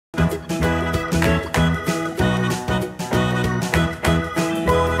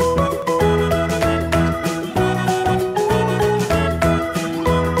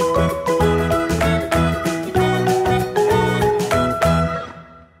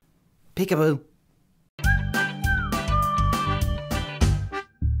Peekaboo.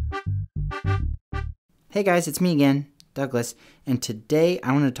 Hey guys, it's me again, Douglas, and today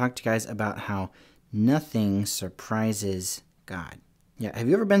I want to talk to you guys about how nothing surprises God. Yeah, have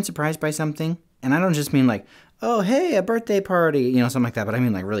you ever been surprised by something? And I don't just mean like, oh, hey, a birthday party, something like that, but I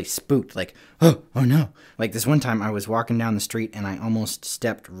mean like really spooked, like, oh no. Like this one time I was walking down the street and I almost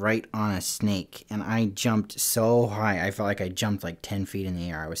stepped right on a snake, and I jumped so high, I felt like I jumped like 10 feet in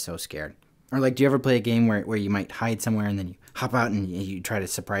the air. I was so scared. Or like, do you ever play a game where you might hide somewhere and then you hop out and you try to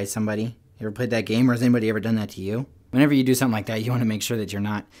surprise somebody? You ever played that game, or has anybody ever done that to you? Whenever you do something like that, you want to make sure that you're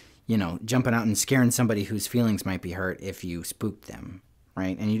not, jumping out and scaring somebody whose feelings might be hurt if you spooked them,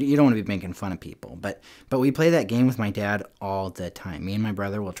 right? And you don't want to be making fun of people. But we play that game with my dad all the time. Me and my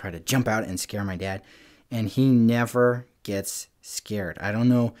brother will try to jump out and scare my dad, and he never gets scared. I don't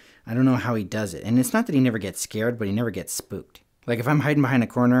know how he does it. And it's not that he never gets scared, but he never gets spooked. Like if I'm hiding behind a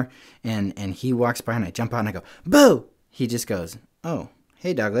corner and he walks by and I jump out and I go, boo! He just goes, oh,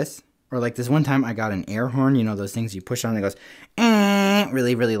 hey, Douglas. Or like this one time I got an air horn, those things you push on and it goes,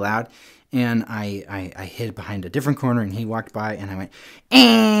 really, really loud. And I hid behind a different corner and he walked by and I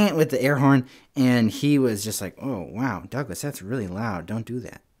went, with the air horn. And he was just like, oh, wow, Douglas, that's really loud. Don't do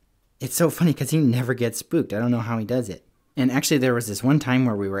that. It's so funny because he never gets spooked. I don't know how he does it. And actually there was this one time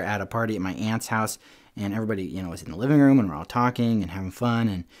where we were at a party at my aunt's house and everybody, was in the living room and we're all talking and having fun.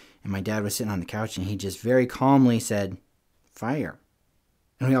 And my dad was sitting on the couch and he just very calmly said, fire.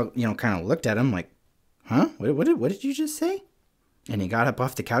 And we all, kind of looked at him like, huh? What did you just say? And he got up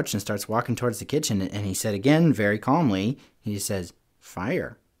off the couch and starts walking towards the kitchen. And he said again, very calmly, he says,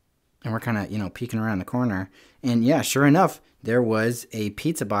 fire. And we're kind of, peeking around the corner. And yeah, sure enough, there was a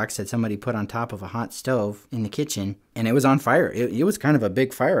pizza box that somebody put on top of a hot stove in the kitchen. And it was on fire. It was kind of a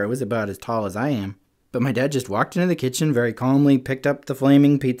big fire. It was about as tall as I am. But my dad just walked into the kitchen very calmly, picked up the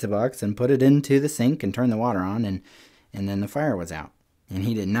flaming pizza box and put it into the sink and turned the water on. And then the fire was out. And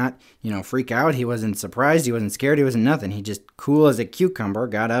he did not, freak out. He wasn't surprised. He wasn't scared. He wasn't nothing. He just, cool as a cucumber,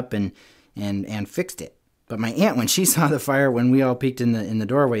 got up and fixed it. But my aunt, when she saw the fire, when we all peeked in the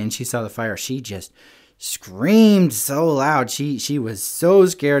doorway and she saw the fire, she just screamed so loud. She was so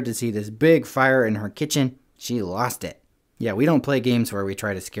scared to see this big fire in her kitchen. She lost it. Yeah, we don't play games where we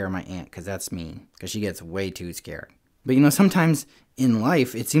try to scare my aunt because that's mean. Because she gets way too scared. But sometimes in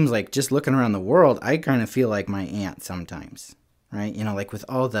life, it seems like just looking around the world, I kind of feel like my aunt sometimes. Right? Like with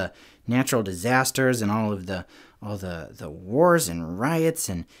all the natural disasters and all the wars and riots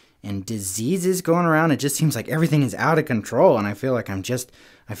and diseases going around, it just seems like everything is out of control, and I feel like I'm just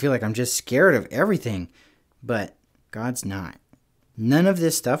scared of everything. But God's not. None of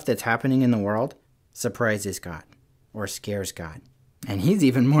this stuff that's happening in the world surprises God or scares God. And he's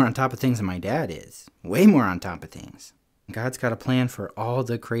even more on top of things than my dad is. Way more on top of things. God's got a plan for all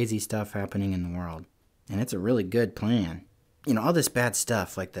the crazy stuff happening in the world. And it's a really good plan. All this bad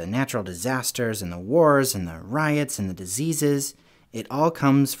stuff, like the natural disasters and the wars and the riots and the diseases, it all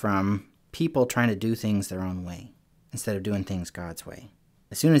comes from people trying to do things their own way instead of doing things God's way.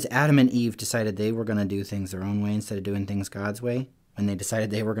 As soon as Adam and Eve decided they were going to do things their own way instead of doing things God's way, when they decided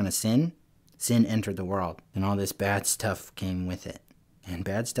they were going to sin entered the world, and all this bad stuff came with it. And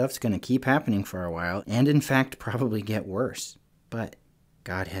bad stuff's going to keep happening for a while, and in fact probably get worse. But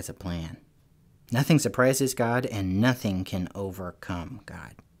God has a plan. Nothing surprises God, and nothing can overcome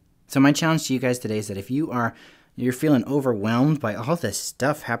God. So my challenge to you guys today is that if you're feeling overwhelmed by all this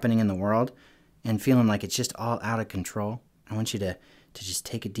stuff happening in the world and feeling like it's just all out of control, I want you to just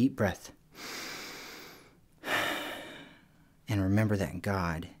take a deep breath and remember that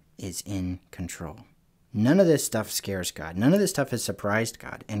God is in control. None of this stuff scares God. None of this stuff has surprised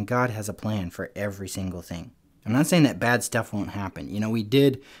God, and God has a plan for every single thing. I'm not saying that bad stuff won't happen. We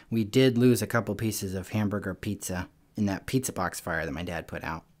did lose a couple pieces of hamburger pizza in that pizza box fire that my dad put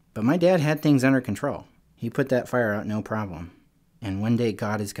out. But my dad had things under control. He put that fire out no problem. And one day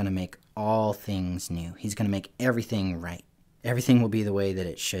God is going to make all things new. He's going to make everything right. Everything will be the way that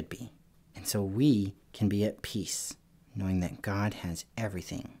it should be. And so we can be at peace, knowing that God has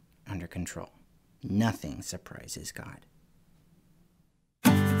everything under control. Nothing surprises God.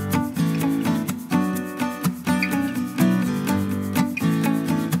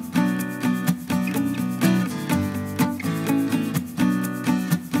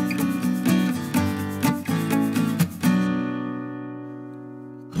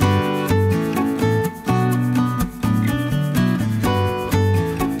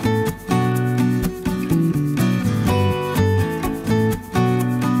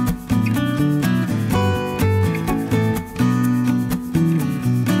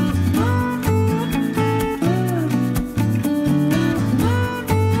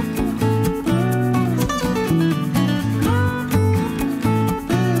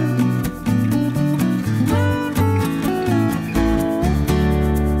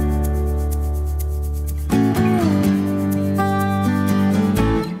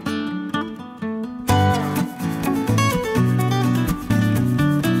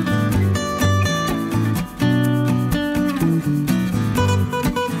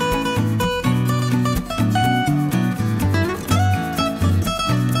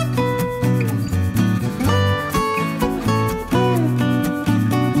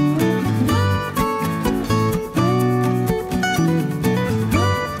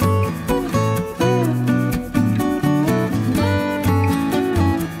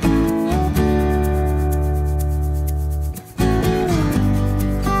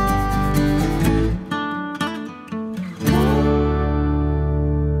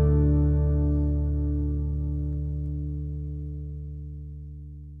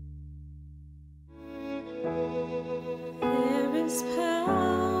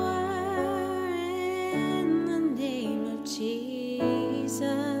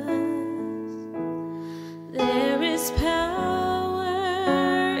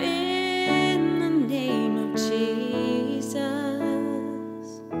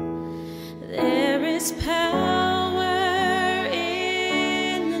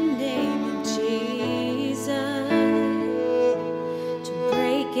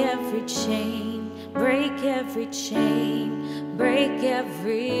 every chain, break every chain, break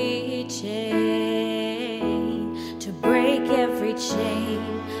every chain. To break every chain,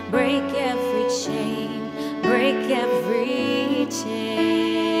 break every chain, break every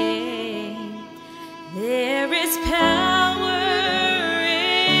chain. There is power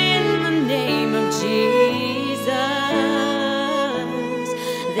in the name of Jesus.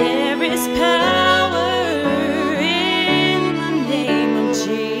 There is power in the name of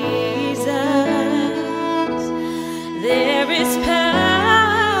Jesus. There is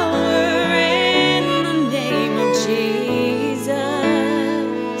power in the name of Jesus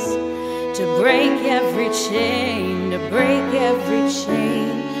to break every chain, to break every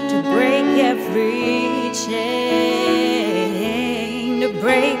chain, to break every chain, to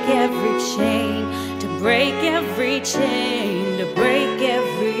break every chain, to break every chain, to break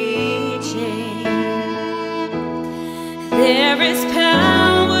every chain. There is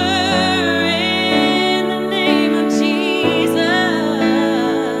power in the name of Jesus.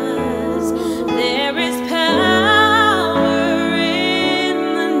 There is power in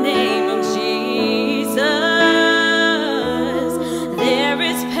the name of Jesus. There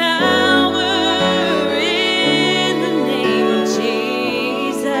is power in the name of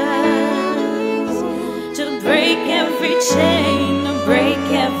Jesus to break every chain, to break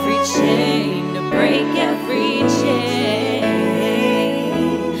every chain, to break every chain,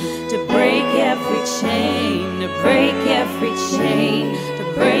 to break every chain, to break every chain, to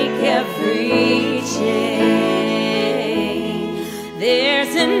break every chain.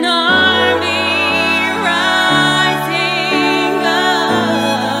 There's an army rising up.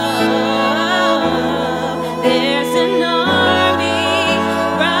 There's an army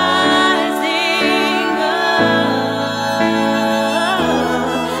rising up.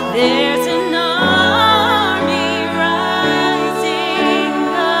 There's an army rising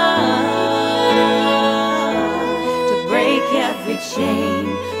up to break every chain,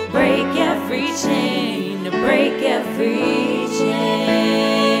 break every chain, to break every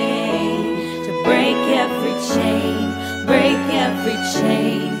chain, to break every chain, break every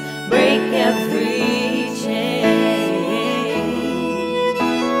chain, break every chain.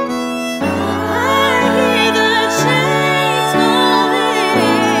 I hear the chains falling.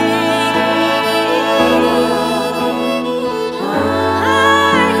 I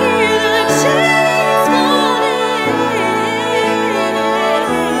hear the chains falling.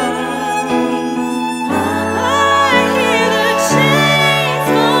 I hear the chains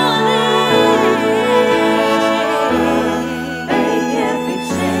falling. Break every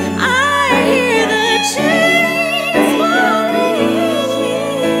chain. I hear the chains falling.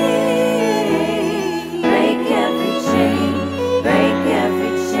 Break every chain. Break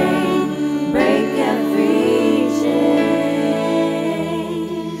every chain. Break every chain.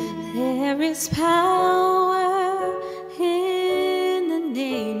 There is power in the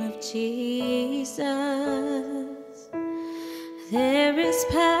name of Jesus. There is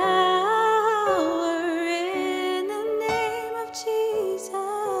power in the name of Jesus.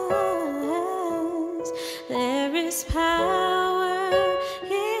 There is power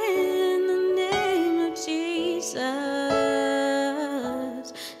in the name of Jesus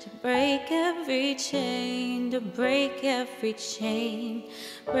to break every chain, to break every chain,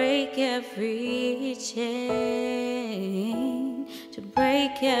 break every chain, to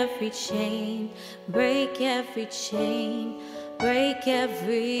break every chain, break every chain, break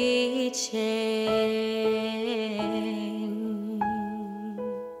every chain.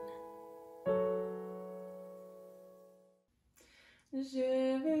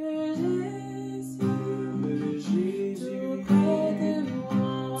 Je veux Jésus, tout près de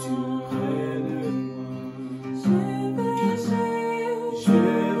moi, tout près de moi. Je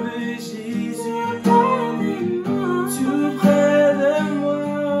veux Jésus, près de moi, tout près de moi.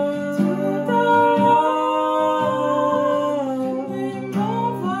 Tout dans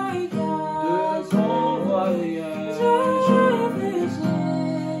de mon voyage,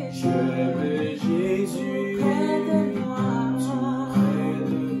 je veux Jésus, près de moi.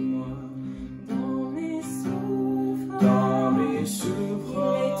 Dans mes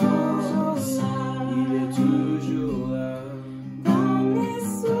souffrances, il est toujours là. Dans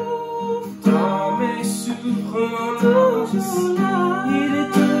mes souffrances, il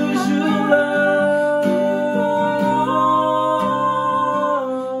est toujours là.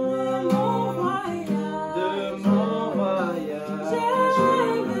 De mon voyage, je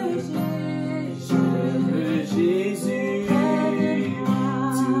veux Jésus,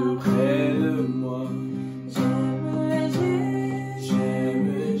 tout près de moi. J'aime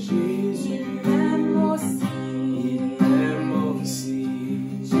Jésus, il m'aime aussi.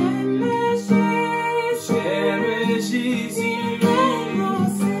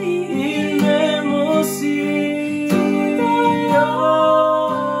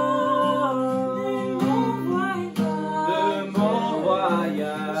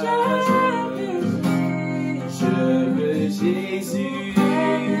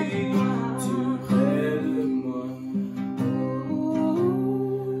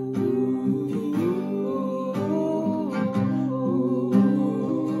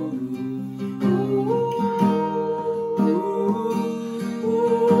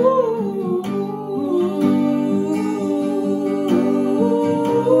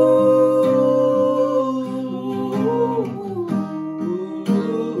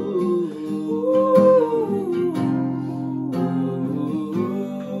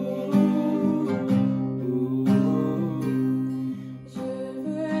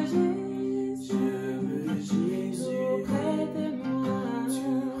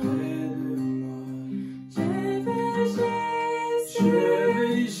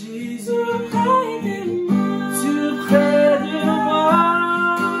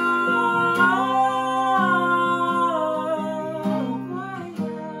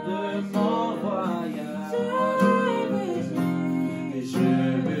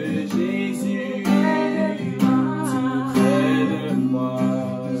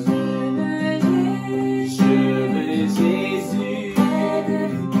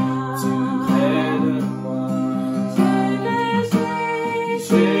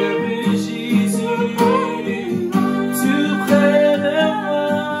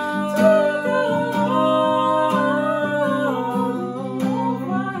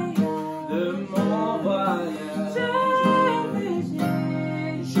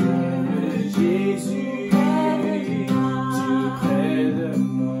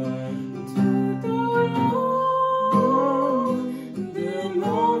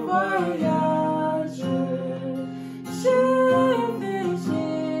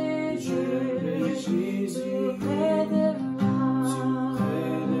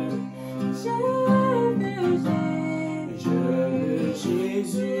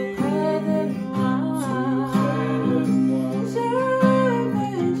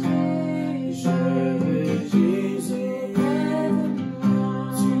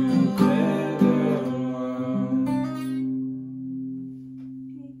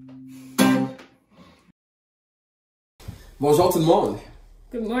 Bonjour tout le monde.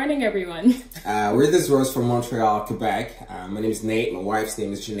 Good morning, everyone. We're the Rose from Montreal, Quebec. My name is Nate. My wife's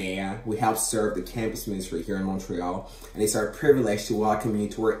name is Janaea. We help serve the campus ministry here in Montreal, and it's our privilege to welcome you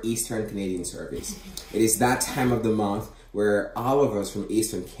to our Eastern Canadian service. It is that time of the month where all of us from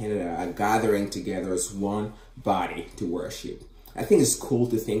Eastern Canada are gathering together as one body to worship. I think it's cool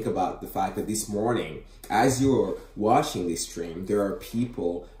to think about the fact that this morning, as you're watching this stream, there are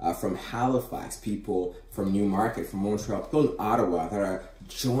people from Halifax, people from Newmarket, from Montreal, people in Ottawa that are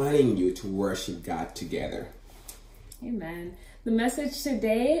joining you to worship God together. Amen. The message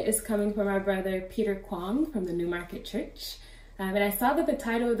today is coming from our brother Peter Kwong from the Newmarket Church. And I saw that the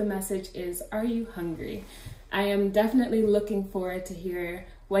title of the message is, Are You Hungry? I am definitely looking forward to hear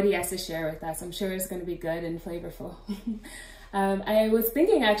what he has to share with us. I'm sure it's going to be good and flavorful. I was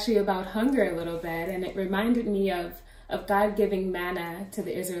thinking actually about hunger a little bit, and it reminded me of God giving manna to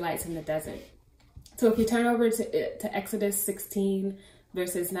the Israelites in the desert. So if you turn over to Exodus 16,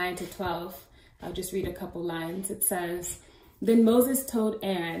 verses 9 to 12, I'll just read a couple lines. It says, Then Moses told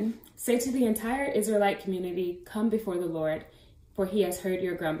Aaron, Say to the entire Israelite community, Come before the Lord, for he has heard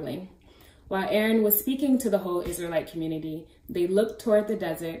your grumbling. While Aaron was speaking to the whole Israelite community, they looked toward the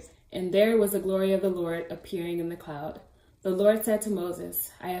desert, and there was the glory of the Lord appearing in the cloud. The Lord said to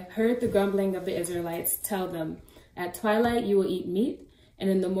Moses, I have heard the grumbling of the Israelites. Tell them, at twilight you will eat meat, and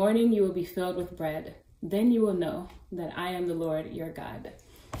in the morning you will be filled with bread. Then you will know that I am the Lord your God.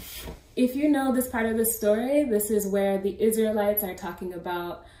 If you know this part of the story, this is where the Israelites are talking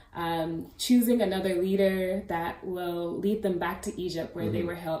about choosing another leader that will lead them back to Egypt where they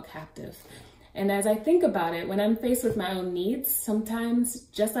were held captive. And as I think about it, when I'm faced with my own needs, sometimes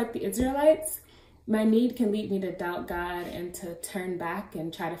just like the Israelites, my need can lead me to doubt God and to turn back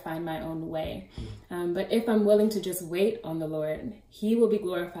and try to find my own way. But if I'm willing to just wait on the Lord, he will be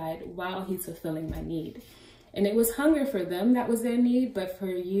glorified while he's fulfilling my need. And it was hunger for them that was their need, but for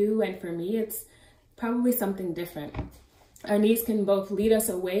you and for me, it's probably something different. Our needs can both lead us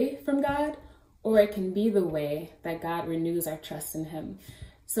away from God, or it can be the way that God renews our trust in him.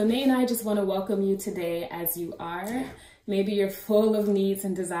 So Nate and I just want to welcome you today as you are. Maybe you're full of needs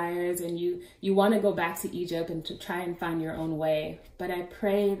and desires and you want to go back to Egypt and to try and find your own way. But I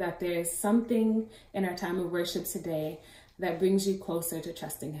pray that there is something in our time of worship today that brings you closer to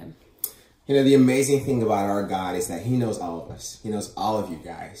trusting him. You know, the amazing thing about our God is that he knows all of us. He knows all of you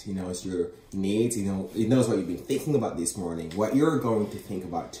guys. He knows your needs. He knows what you've been thinking about this morning, what you're going to think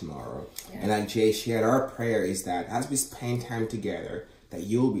about tomorrow. Yeah. And like Jay shared, our prayer is that as we spend time together, that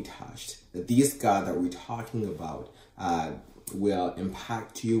you'll be touched, that this God that we're talking about will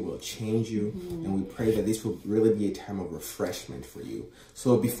impact you, will change you, and we pray that this will really be a time of refreshment for you.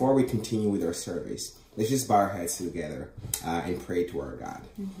 So before we continue with our service, let's just bow our heads together and pray to our God.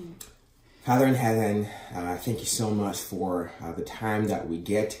 Father in heaven, thank you so much for the time that we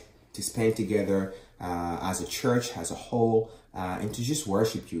get to spend together as a church, as a whole, and to just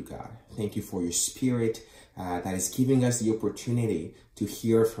worship you, God. Thank you for your spirit that is giving us the opportunity to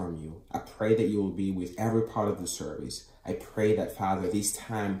hear from you. I pray that you will be with every part of the service. I pray that, Father, this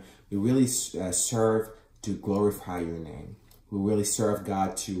time we really serve to glorify your name. We really serve,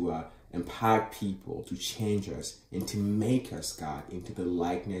 God, to impact people, to change us, and to make us, God, into the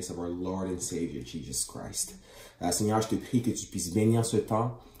likeness of our Lord and Savior, Jesus Christ. Seigneur, je te prie que tu puisses bénir ce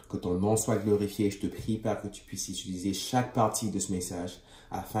temps, que ton nom soit glorifié. Je te prie, Père, que tu puisses utiliser chaque partie de ce message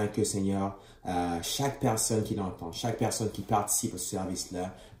afin que, Seigneur, chaque personne qui l'entend, chaque personne qui participe au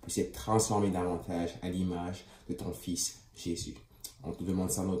service-là puisse être transformée davantage à l'image de ton Fils Jésus. On te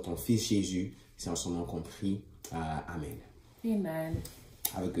demande ça au nom de ton Fils Jésus. C'est en son nom qu'on prie. Amen. Amen.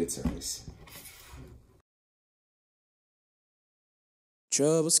 Have a good service.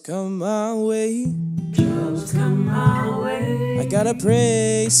 Troubles come my way. Troubles come my way. I gotta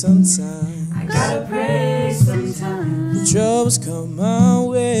pray sometimes. I gotta pray sometimes. Troubles come my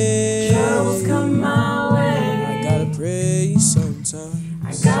way. Troubles come my way. I gotta pray sometimes.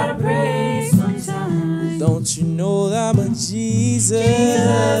 I gotta pray sometimes. Don't you know that my Jesus,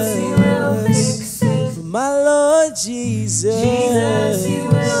 Jesus, he will fix it. For my Lord Jesus, Jesus, he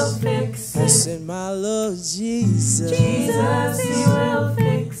will fix I it. said my Lord Jesus, Jesus, he will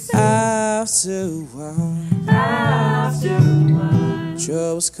fix it. After a while, After a while,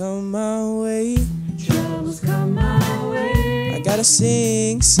 troubles come my way. troubles come my way. I gotta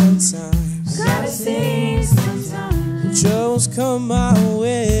sing sometimes. I gotta sing sometimes. Troubles come my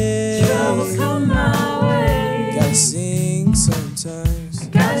way. Troubles come my way. Gotta sing sometimes. I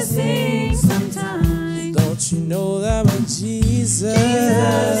gotta sing sometimes. Don't you know that my Jesus,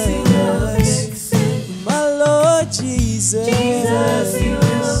 Jesus, he will fix it. my Lord Jesus, Jesus, he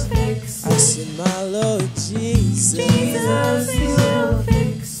will fix I it. said my Lord Jesus, Jesus,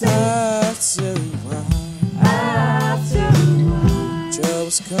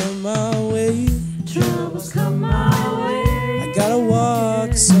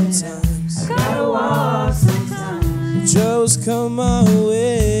 walk sometimes. Gotta walk sometimes. Troubles come my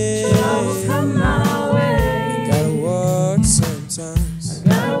way. Troubles come my way. Gotta walk sometimes.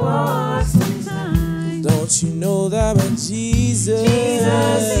 Gotta walk sometimes. Don't you know that my Jesus,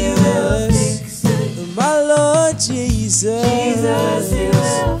 Jesus, He will fix it. my Lord Jesus, Jesus, He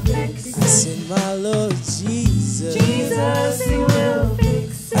will fix I it. said my Lord Jesus, Jesus, He will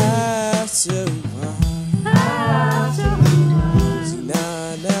fix it. after a while, After a while. see,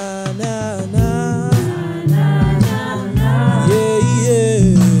 na na na na, Na, na, na. yeah yeah,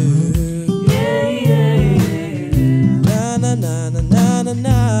 Yeah, yeah, yeah. na na na na na na na. Na,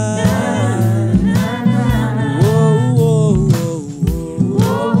 na, na. Whoa, whoa, whoa, whoa.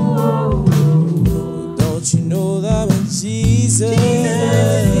 Whoa, whoa, whoa. Don't you know that my Jesus,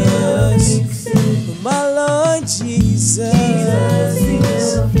 Jesus, He will fix it. my Lord Jesus, Jesus, He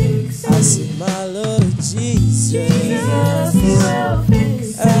will fix I it. said my Lord Jesus, Jesus, He will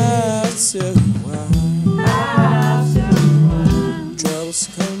fix it. after a while, After a while. troubles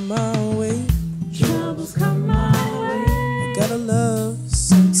come my way. Troubles come my way. I gotta love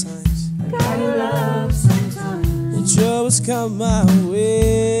sometimes. Gotta love sometimes. The troubles come my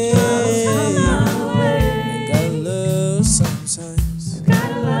way. Troubles come my way. I gotta love sometimes.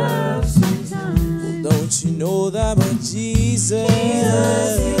 Gotta love sometimes. Don't you know that my Jesus,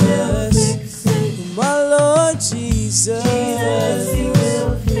 Jesus, He will fix it. my Lord Jesus, Jesus, He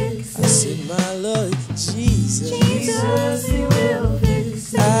will fix I it. said my Lord Jesus, Jesus, He will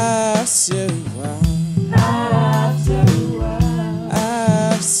fix it. after a while, After a while.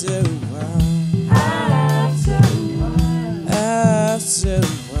 after a while, After a while. after a while,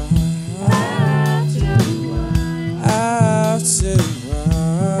 After a while. after a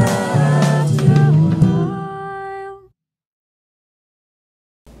while. After a while.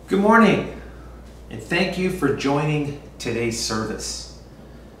 Good morning, and thank you for joining today's service.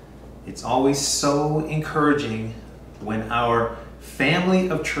 It's always so encouraging when our family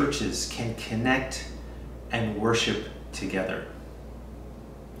of churches can connect and worship together.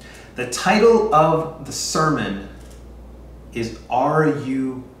 The title of the sermon is Are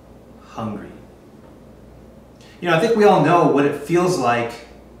You Hungry? You know, I think we all know what it feels like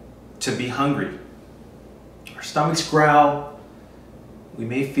to be hungry. Our stomachs growl. We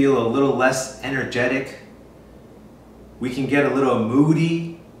may feel a little less energetic. We can get a little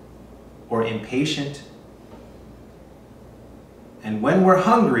moody or impatient. And when we're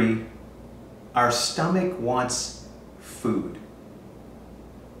hungry, our stomach wants food.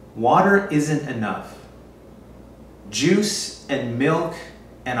 Water isn't enough. Juice and milk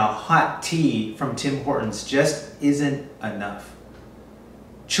and a hot tea from Tim Hortons just isn't enough.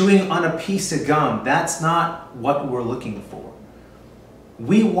 Chewing on a piece of gum, that's not what we're looking for.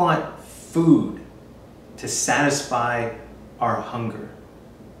 We want food to satisfy our hunger.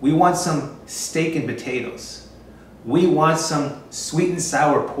 We want some steak and potatoes. We want some sweet and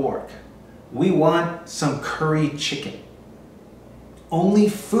sour pork. We want some curry chicken. Only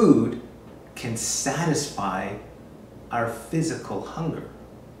food can satisfy our physical hunger.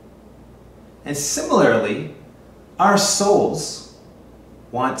 And similarly, our souls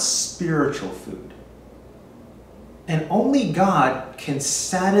want spiritual food. And only God can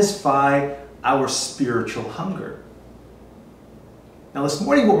satisfy our spiritual hunger. Now this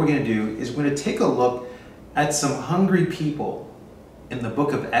morning what we're going to do is we're going to take a look at some hungry people in the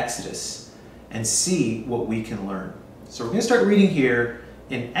book of Exodus and see what we can learn. So we're going to start reading here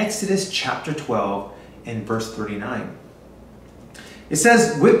in Exodus chapter 12 and verse 39. It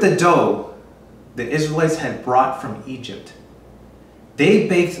says, with the dough the Israelites had brought from Egypt, they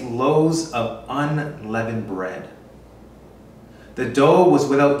baked loaves of unleavened bread. The dough was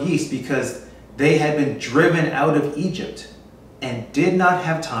without yeast because they had been driven out of Egypt and did not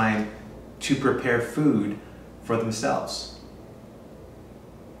have time to prepare food for themselves.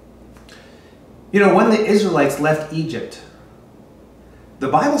 You know, when the Israelites left Egypt, the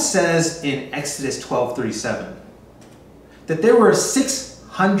Bible says in Exodus 12:37 that there were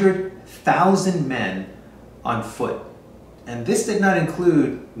 600,000 men on foot, and this did not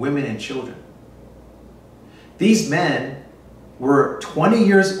include women and children. These men were 20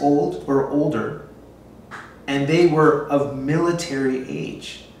 years old or older, and they were of military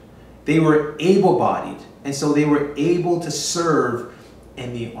age. They were able-bodied, and so they were able to serve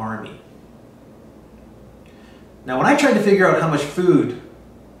in the army. Now, when I tried to figure out how much food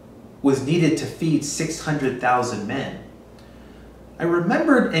was needed to feed 600,000 men, I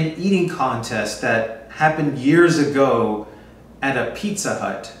remembered an eating contest that happened years ago at a Pizza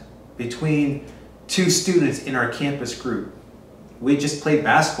Hut between two students in our campus group. We just played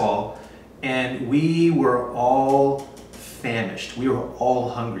basketball and we were all famished. We were all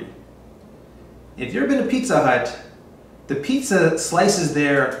hungry. If you've ever been to Pizza Hut, the pizza slices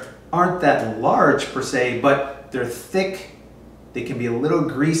there aren't that large per se, but they're thick, they can be a little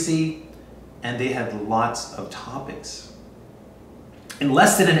greasy, and they have lots of toppings. In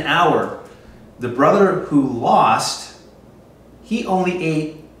less than an hour, the brother who lost, he only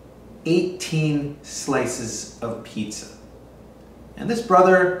ate 18 slices of pizza. And this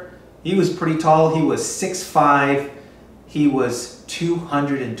brother, he was pretty tall. He was 6'5". He was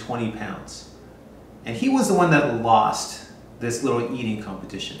 220 pounds. And he was the one that lost this little eating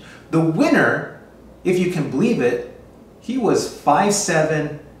competition. The winner, if you can believe it, he was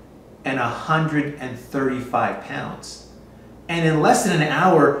 5'7" and 135 pounds. And in less than an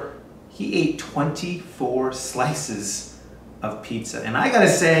hour, he ate 24 slices of pizza. And I gotta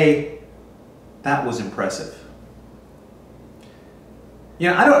say, that was impressive. You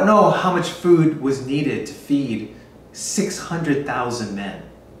know, I don't know how much food was needed to feed 600,000 men,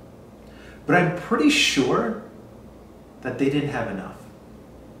 but I'm pretty sure that they didn't have enough.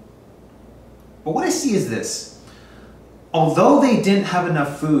 But what I see is this. Although they didn't have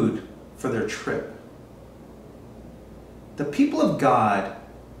enough food for their trip, the people of God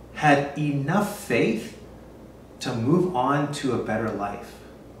had enough faith to move on to a better life,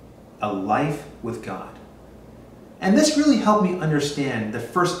 a life with God. And this really helped me understand the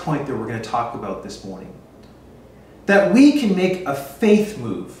first point that we're going to talk about this morning. That we can make a faith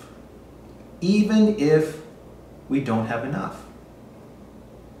move even if we don't have enough.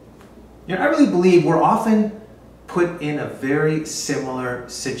 You know, I really believe we're often put in a very similar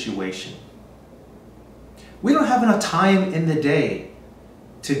situation. We don't have enough time in the day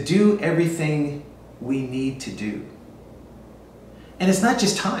to do everything we need to do. And it's not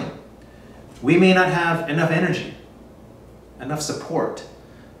just time. We may not have enough energy, enough support,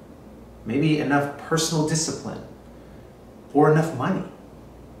 maybe enough personal discipline, or enough money.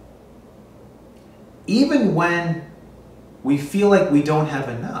 Even when we feel like we don't have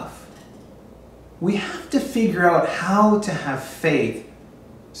enough, we have to figure out how to have faith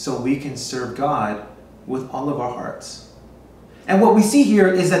so we can serve God with all of our hearts. And what we see here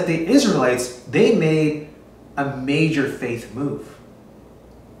is that the Israelites, they made a major faith move.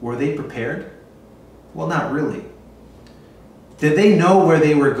 Were they prepared? Well, not really. Did they know where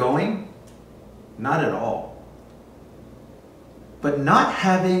they were going? Not at all. But not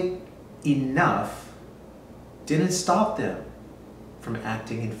having enough didn't stop them from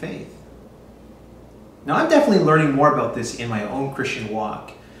acting in faith. Now, I'm definitely learning more about this in my own Christian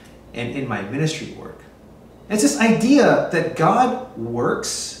walk and in my ministry work. It's this idea that God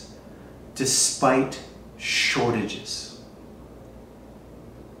works despite shortages.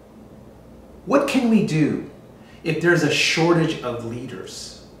 What can we do if there's a shortage of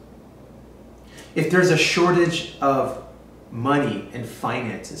leaders? If there's a shortage of money and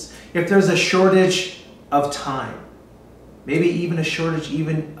finances? If there's a shortage of time? Maybe even a shortage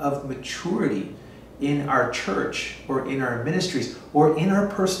even of maturity in our church or in our ministries or in our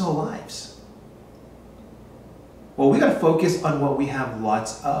personal lives? Well, we got to focus on what we have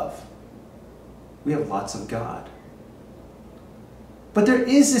lots of. We have lots of God. But there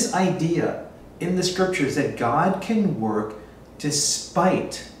is this idea in the scriptures that God can work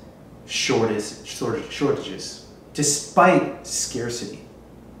despite shortages, despite scarcity.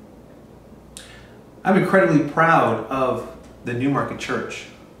 I'm incredibly proud of the Newmarket Church.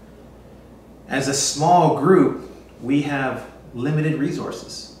 As a small group, we have limited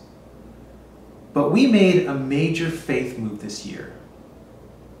resources. But we made a major faith move this year.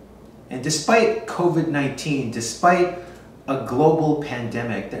 And despite COVID-19, despite a global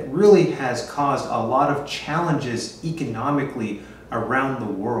pandemic that really has caused a lot of challenges economically around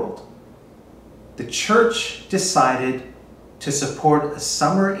the world, the church decided to support a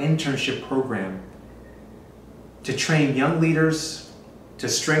summer internship program to train young leaders, to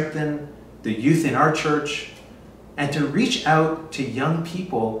strengthen the youth in our church, and to reach out to young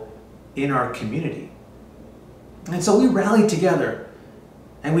people in our community. And so we rallied together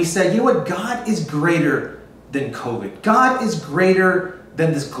and we said, you know what? God is greater than COVID. God is greater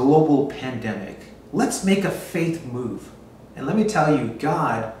than this global pandemic. Let's make a faith move. And let me tell you,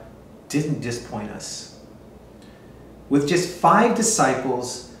 God didn't disappoint us. With just 5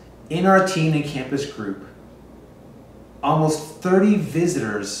 disciples in our teen and campus group, almost 30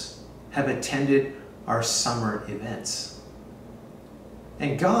 visitors have attended our summer events.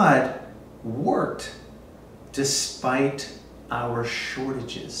 And God worked despite our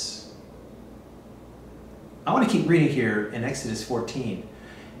shortages. I want to keep reading here in Exodus 14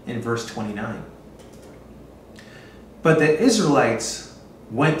 in verse 29. But the Israelites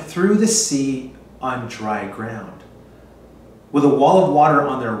went through the sea on dry ground. with a wall of water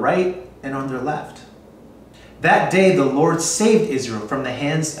on their right and on their left. That day the Lord saved Israel from the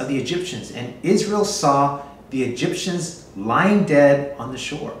hands of the Egyptians, and Israel saw the Egyptians lying dead on the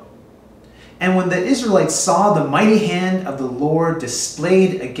shore. And when the Israelites saw the mighty hand of the Lord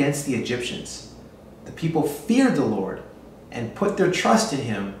displayed against the Egyptians, the people feared the Lord and put their trust in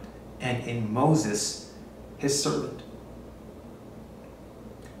him and in Moses, his servant.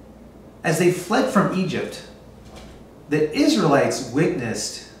 As they fled from Egypt, the Israelites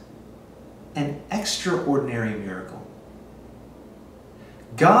witnessed an extraordinary miracle.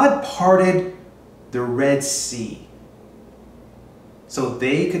 God parted the Red Sea so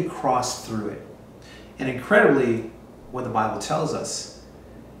they could cross through it. And incredibly, what the Bible tells us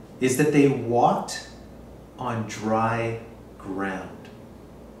is that they walked on dry ground.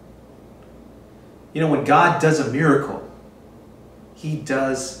 You know, when God does a miracle, he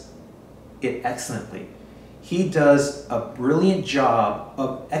does it excellently. He does a brilliant job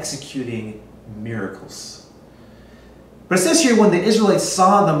of executing miracles. But it says here, when the Israelites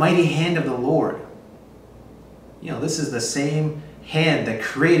saw the mighty hand of the Lord, you know, this is the same hand that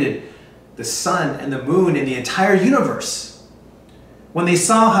created the sun and the moon and the entire universe. When they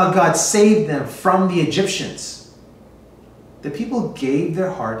saw how God saved them from the Egyptians, the people gave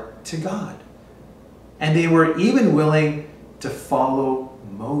their heart to God. And they were even willing to follow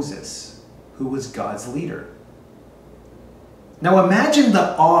Moses, who was God's leader. Now imagine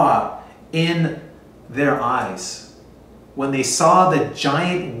the awe in their eyes when they saw the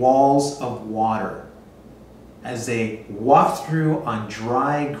giant walls of water as they walked through on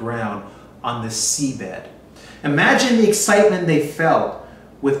dry ground on the seabed. Imagine the excitement they felt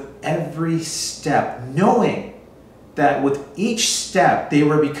with every step, knowing that with each step they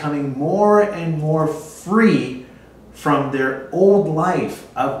were becoming more and more free from their old life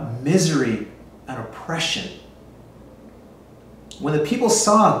of misery and oppression. When the people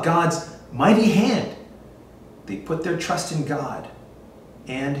saw God's mighty hand, they put their trust in God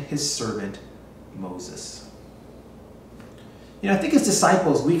and his servant Moses. You know, I think as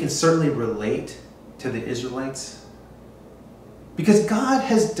disciples, we can certainly relate to the Israelites because God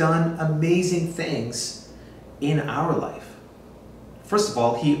has done amazing things in our life. First of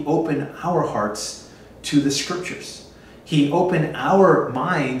all, he opened our hearts to the scriptures. He opened our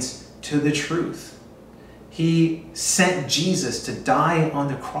minds to the truth. He sent Jesus to die on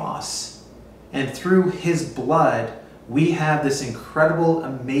the cross. And through his blood, we have this incredible,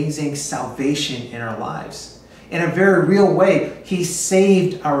 amazing salvation in our lives. In a very real way, he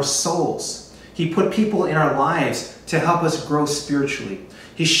saved our souls. He put people in our lives to help us grow spiritually.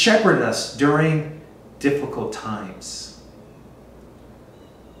 He shepherded us during difficult times.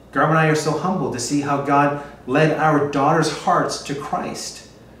 Garm and I are so humbled to see how God led our daughters' hearts to Christ,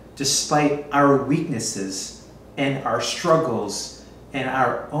 despite our weaknesses and our struggles and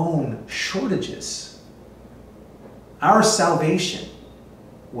our own shortages. Our salvation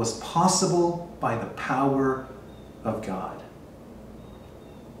was possible by the power of God.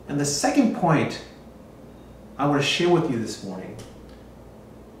 And the second point I want to share with you this morning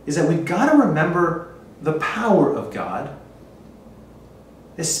is that we've got to remember the power of God,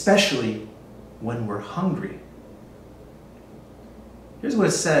 especially when we're hungry. Here's what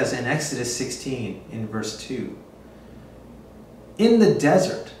it says in Exodus 16 in verse 2. In the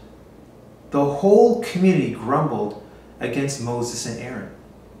desert, the whole community grumbled against Moses and Aaron.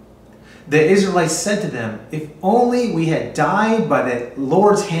 The Israelites said to them, "If only we had died by the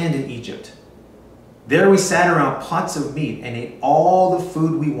Lord's hand in Egypt. There we sat around pots of meat and ate all the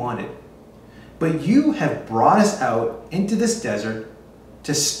food we wanted. But you have brought us out into this desert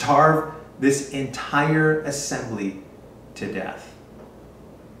to starve this entire assembly to death."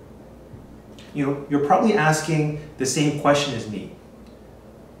 You know, you're probably asking the same question as me.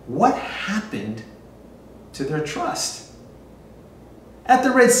 What happened to their trust? At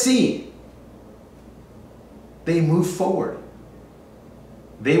the Red Sea, they moved forward.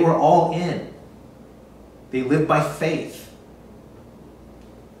 They were all in. They lived by faith.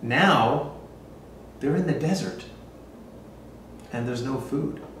 Now, they're in the desert, and there's no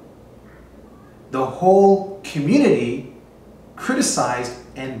food. The whole community criticized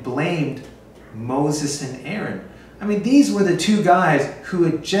and blamed Moses and Aaron. I mean, these were the two guys who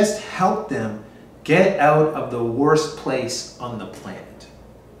had just helped them get out of the worst place on the planet.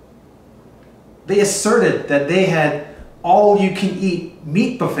 They asserted that they had all-you-can-eat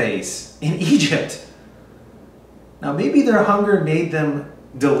meat buffets in Egypt. Now, maybe their hunger made them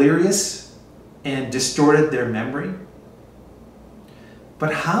delirious and distorted their memory.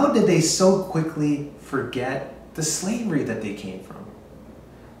 But how did they so quickly forget the slavery that they came from?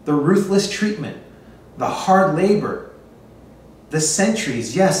 The ruthless treatment, the hard labor, the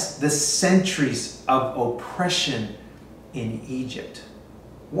centuries, yes, the centuries of oppression in Egypt.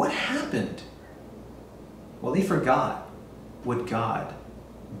 What happened? Well, they forgot what God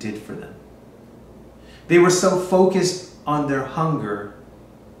did for them. They were so focused on their hunger,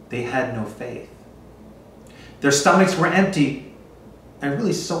 they had no faith. Their stomachs were empty, and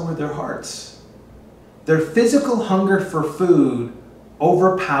really so were their hearts. Their physical hunger for food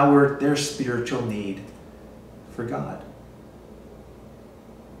overpowered their spiritual need for God.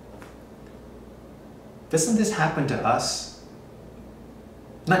 Doesn't this happen to us?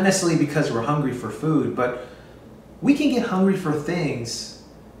 Not necessarily because we're hungry for food, but we can get hungry for things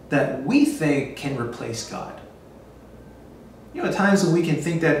that we think can replace God. You know, at times when we can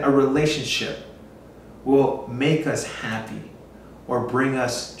think that a relationship will make us happy or bring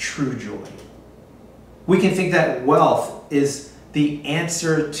us true joy. We can think that wealth is the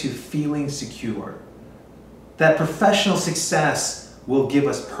answer to feeling secure, that professional success will give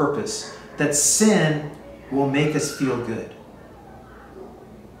us purpose, that sin will make us feel good.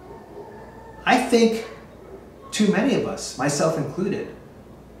 I think too many of us, myself included,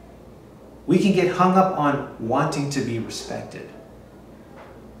 we can get hung up on wanting to be respected.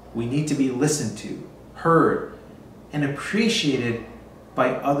 We need to be listened to, heard, and appreciated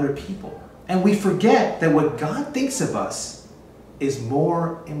by other people. And we forget that what God thinks of us is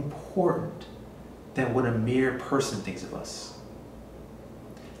more important than what a mere person thinks of us.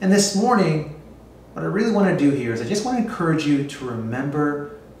 And this morning, what I really want to do here is I just want to encourage you to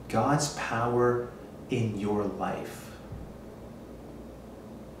remember God's power in your life.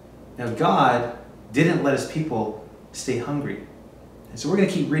 Now, God didn't let his people stay hungry. And so we're going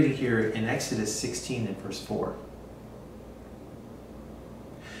to keep reading here in Exodus 16 and verse 4.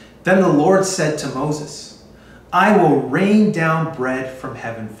 Then the Lord said to Moses, I will rain down bread from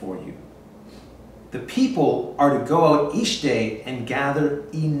heaven for you. The people are to go out each day and gather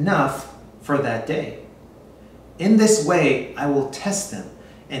enough for that day. In this way, I will test them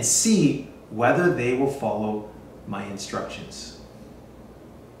and see whether they will follow my instructions.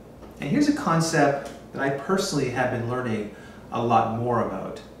 And here's a concept that I personally have been learning a lot more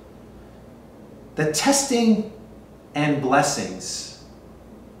about. The testing and blessings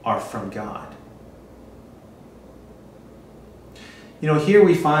are from God. You know, here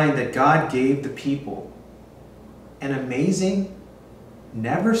we find that God gave the people an amazing,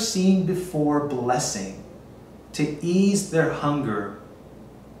 never seen before blessing to ease their hunger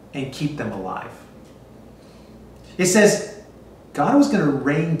and keep them alive. It says God was going to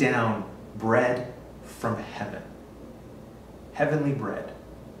rain down bread from heaven. Heavenly bread.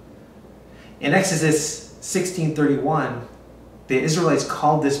 In Exodus 16:31, the Israelites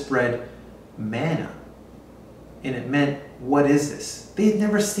called this bread manna. And it meant, what is this? They had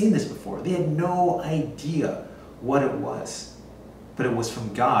never seen this before. They had no idea what it was. But it was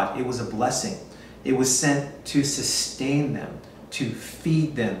from God. It was a blessing. It was sent to sustain them, to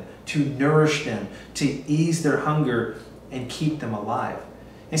feed them, to nourish them, to ease their hunger and keep them alive.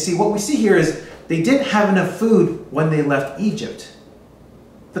 And see, what we see here is they didn't have enough food when they left Egypt.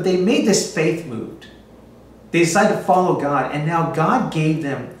 But they made this faith move. They decided to follow God, and now God gave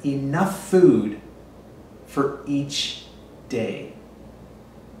them enough food for each day.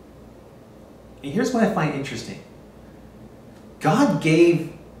 And here's what I find interesting. God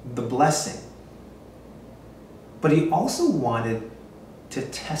gave the blessing, but he also wanted to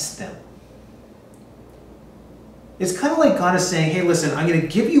test them. It's kind of like God is saying, hey, listen, I'm going to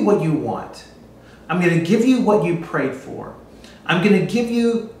give you what you want. I'm going to give you what you prayed for. I'm going to give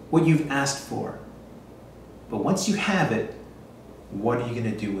you what you've asked for. But once you have it, what are you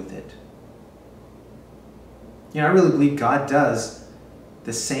going to do with it? You know, I really believe God does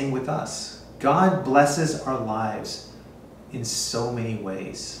the same with us. God blesses our lives in so many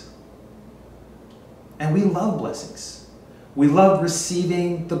ways. And we love blessings. We love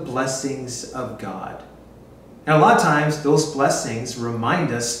receiving the blessings of God. And a lot of times, those blessings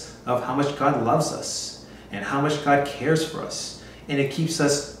remind us of how much God loves us and how much God cares for us. And it keeps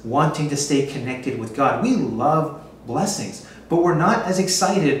us wanting to stay connected with God. We love blessings, but we're not as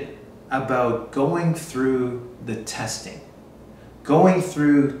excited about going through the testing, going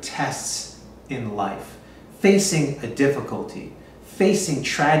through tests in life, facing a difficulty, facing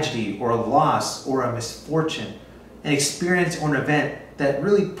tragedy or a loss or a misfortune, an experience or an event that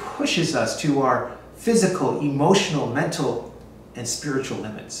really pushes us to our physical, emotional, mental, and spiritual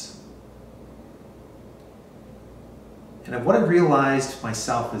limits. And what I've realized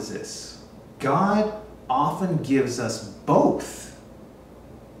myself is this: God often gives us both.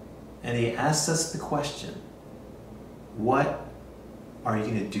 And he asks us the question, what are you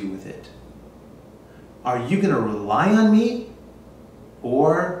going to do with it? Are you going to rely on me,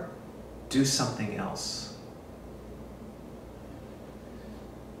 or do something else.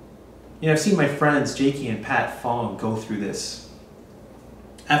 You know, I've seen my friends Jakey and Pat Fong go through this.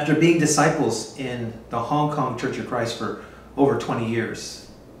 After being disciples in the Hong Kong Church of Christ for over 20 years,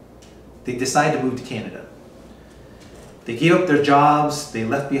 they decided to move to Canada. They gave up their jobs, they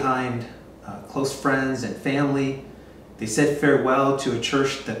left behind close friends and family. They said farewell to a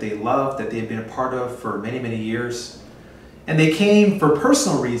church that they loved, that they had been a part of for many, many years. And they came for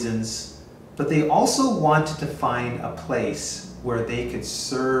personal reasons, but they also wanted to find a place where they could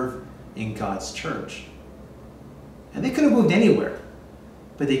serve in God's church. And they could have moved anywhere,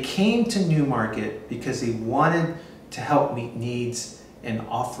 but they came to Newmarket because they wanted to help meet needs and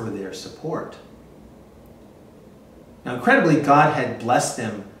offer their support. Now, incredibly, God had blessed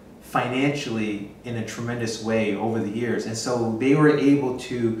them financially in a tremendous way over the years, and so they were able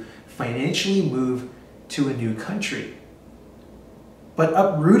to financially move to a new country. But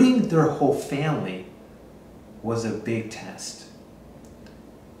uprooting their whole family was a big test.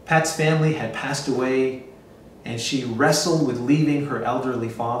 Pat's family had passed away, and she wrestled with leaving her elderly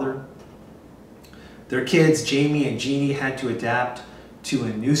father. Their kids, Jamie and Jeannie, had to adapt to a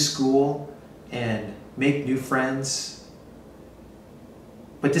new school and make new friends.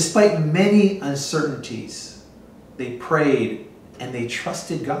 But despite many uncertainties, they prayed and they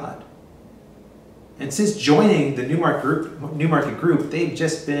trusted God. And since joining the Newmarket group, they've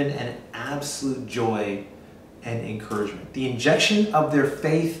just been an absolute joy and encouragement. The injection of their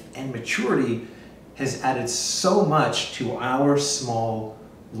faith and maturity has added so much to our small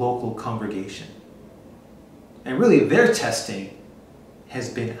local congregation. And really, their testing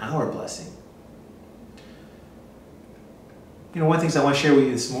has been our blessing. You know, one of the things I want to share with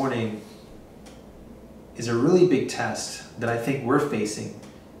you this morning is a really big test that I think we're facing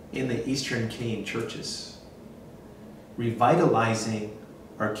in the Eastern Canadian churches: revitalizing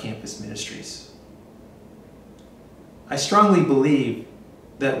our campus ministries. I strongly believe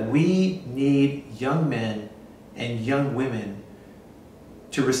that we need young men and young women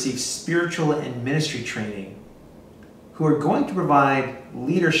to receive spiritual and ministry training who are going to provide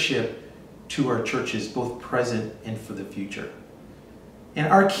leadership to our churches, both present and for the future. And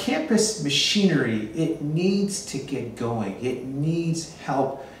our campus machinery, it needs to get going. It needs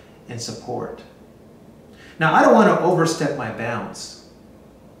help and support. Now, I don't want to overstep my bounds,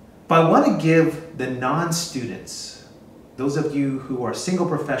 but I want to give the non-students, those of you who are single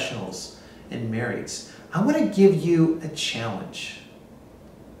professionals and marrieds, I want to give you a challenge.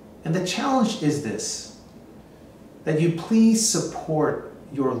 And the challenge is this: that you please support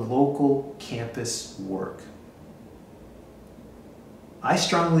your local campus work. I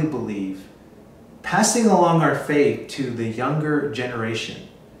strongly believe passing along our faith to the younger generation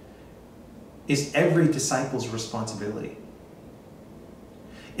is every disciple's responsibility.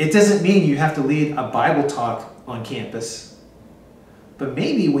 It doesn't mean you have to lead a Bible talk on campus, but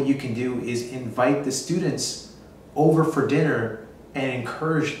maybe what you can do is invite the students over for dinner and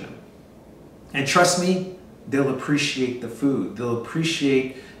encourage them. And trust me, they'll appreciate the food. They'll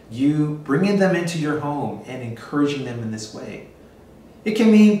appreciate you bringing them into your home and encouraging them in this way. It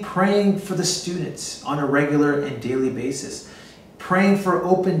can mean praying for the students on a regular and daily basis, praying for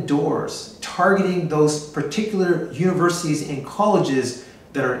open doors, targeting those particular universities and colleges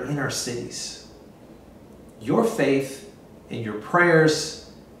that are in our cities. Your faith and your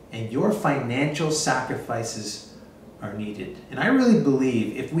prayers and your financial sacrifices are needed. And I really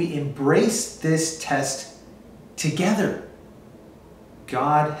believe if we embrace this test together,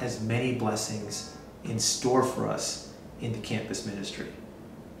 God has many blessings in store for us in the campus ministry.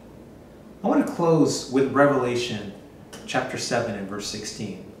 I want to close with Revelation chapter 7 and verse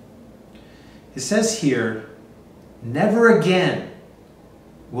 16. It says here, "Never again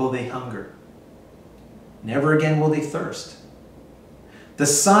will they hunger. Never again will they thirst. The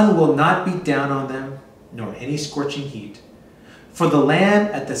sun will not beat down on them, nor any scorching heat. For the Lamb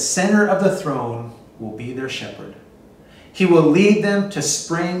at the center of the throne will be their shepherd. He will lead them to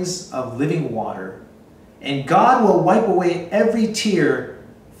springs of living water, and God will wipe away every tear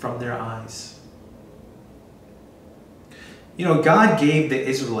from their eyes." You know, God gave the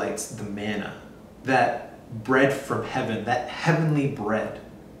Israelites the manna, that bread from heaven, that heavenly bread,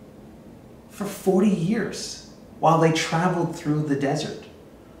 for 40 years while they traveled through the desert.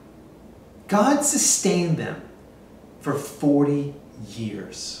 God sustained them for 40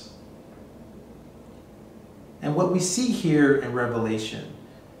 years. And what we see here in Revelation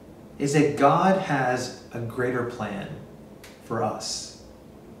is that God has a greater plan for us.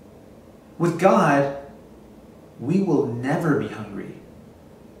 With God, we will never be hungry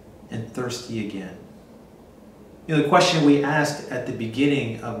and thirsty again. The question we asked at the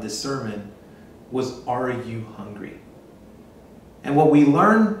beginning of this sermon was, are you hungry? And what we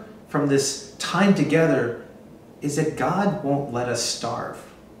learn from this time together is that God won't let us starve.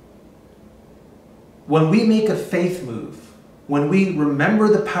 When we make a faith move, when we remember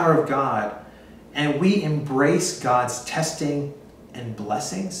the power of God and we embrace God's testing and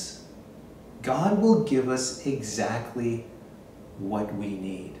blessings, God will give us exactly what we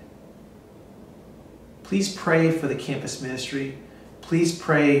need. Please pray for the campus ministry. Please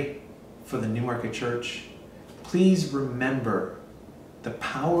pray for the Newmarket Church. Please remember the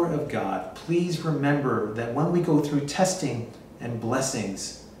power of God. Please remember that when we go through testing and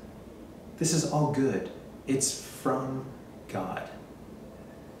blessings, this is all good. It's from God.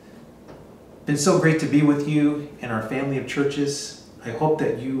 It's been so great to be with you and our family of churches. I hope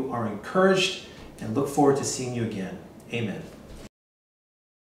that you are encouraged and look forward to seeing you again. Amen.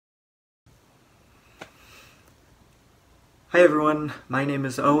 Hi everyone, my name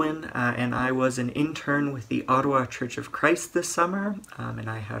is Owen, and I was an intern with the Ottawa Church of Christ this summer, and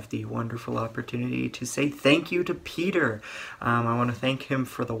I have the wonderful opportunity to say thank you to Peter. I want to thank him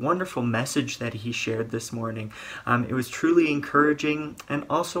for the wonderful message that he shared this morning. It was truly encouraging and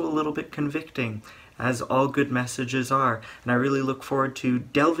also a little bit convicting, as all good messages are, and I really look forward to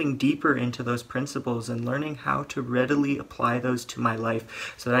delving deeper into those principles and learning how to readily apply those to my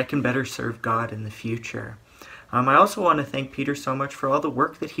life so that I can better serve God in the future. I also want to thank Peter so much for all the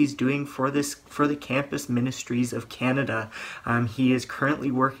work that he's doing for the Campus Ministries of Canada. He is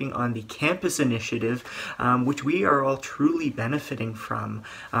currently working on the Campus Initiative, which we are all truly benefiting from.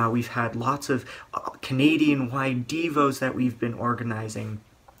 We've had lots of Canadian-wide devos that we've been organizing.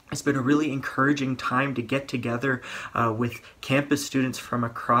 It's been a really encouraging time to get together with campus students from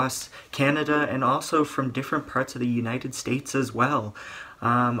across Canada and also from different parts of the United States as well.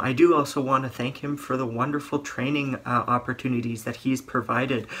 I do also want to thank him for the wonderful training opportunities that he's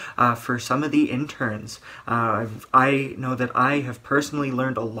provided for some of the interns. I know that I have personally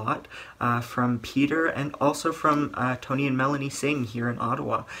learned a lot from Peter and also from Tony and Melanie Singh here in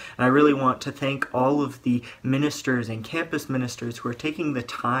Ottawa. And I really want to thank all of the ministers and campus ministers who are taking the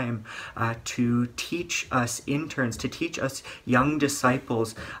time to teach us interns, to teach us young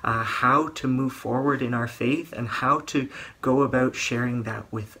disciples how to move forward in our faith and how to go about sharing that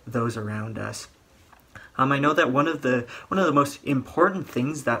with those around us. I know that one of the most important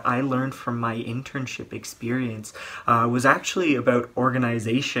things that I learned from my internship experience was actually about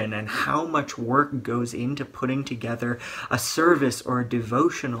organization and how much work goes into putting together a service or a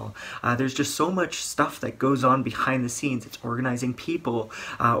devotional. There's just so much stuff that goes on behind the scenes. It's organizing people,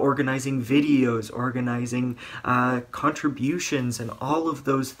 organizing videos, organizing contributions, and all of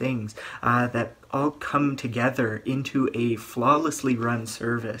those things that all come together into a flawlessly run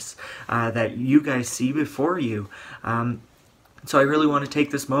service that you guys see before you. So I really want to take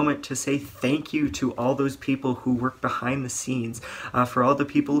this moment to say thank you to all those people who work behind the scenes, for all the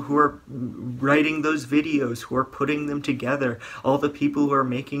people who are writing those videos, who are putting them together, all the people who are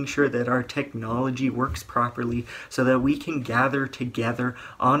making sure that our technology works properly so that we can gather together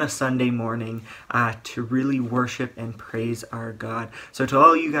on a Sunday morning to really worship and praise our God. So to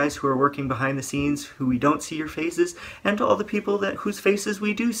all you guys who are working behind the scenes, who we don't see your faces, and to all the people whose faces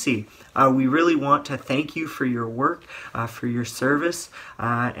we do see, we really want to thank you for your work, for your service,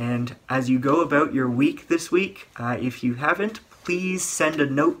 and as you go about your week this week, if you haven't, please send a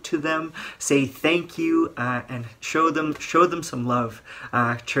note to them, say thank you, and show them some love,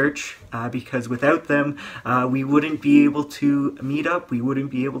 church, because without them, we wouldn't be able to meet up, we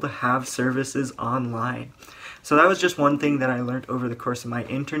wouldn't be able to have services online. So that was just one thing that I learned over the course of my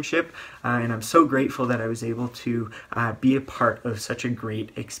internship, and I'm so grateful that I was able to be a part of such a great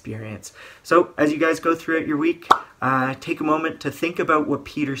experience. So as you guys go throughout your week, take a moment to think about what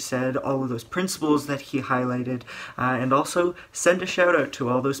Peter said, all of those principles that he highlighted, and also send a shout out to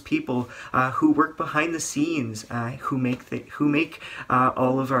all those people who work behind the scenes, who make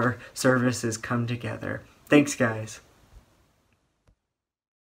all of our services come together. Thanks, guys.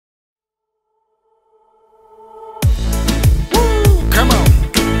 Come on,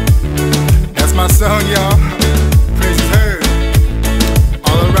 that's my song, y'all. Praise is heard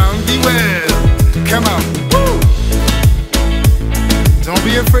all around the world. Come on, woo! Don't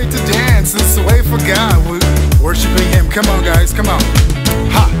be afraid to dance. It's the way for God. We're worshiping Him. Come on, guys. Come on.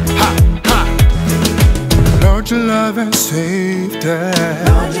 Ha, ha, ha. Lord, your love has saved us.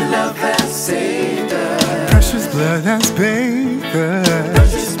 Lord, your love has saved us. Precious blood has bathed us.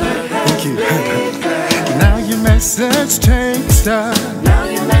 Precious blood has bathed us. Now your message takes us. Now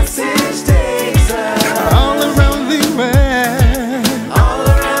your message takes us all around the world. All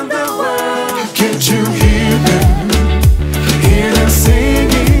around the world. Can't you hear them?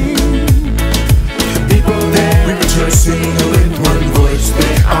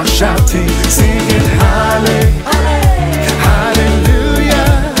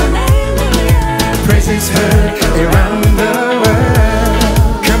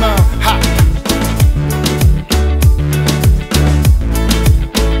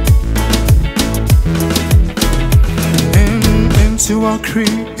 all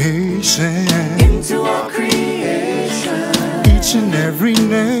creation, into all creation, each and every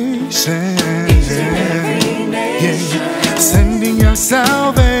nation, each and every nation, yeah. Sending your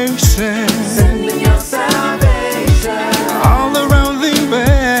salvation, sending your salvation all around the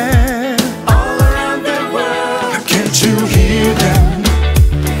world, all around the world. can't you hear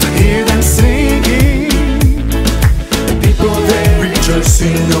them singing? The people there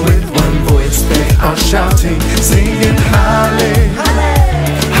rejoicing with one voice, they are shouting, singing hallelujah.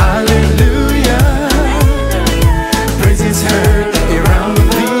 Praise is heard around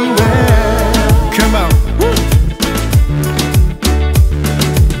the world. Come on.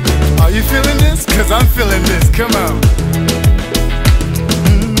 Are you feeling this? 'Cause I'm feeling this. Come on.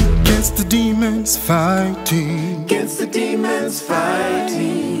 Against the demons fighting, Against the demons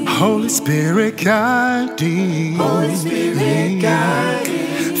fighting, Holy Spirit guiding, Holy Spirit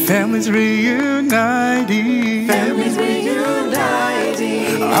guiding, families reuniting, families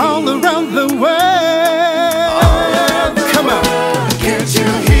reuniting all around the world.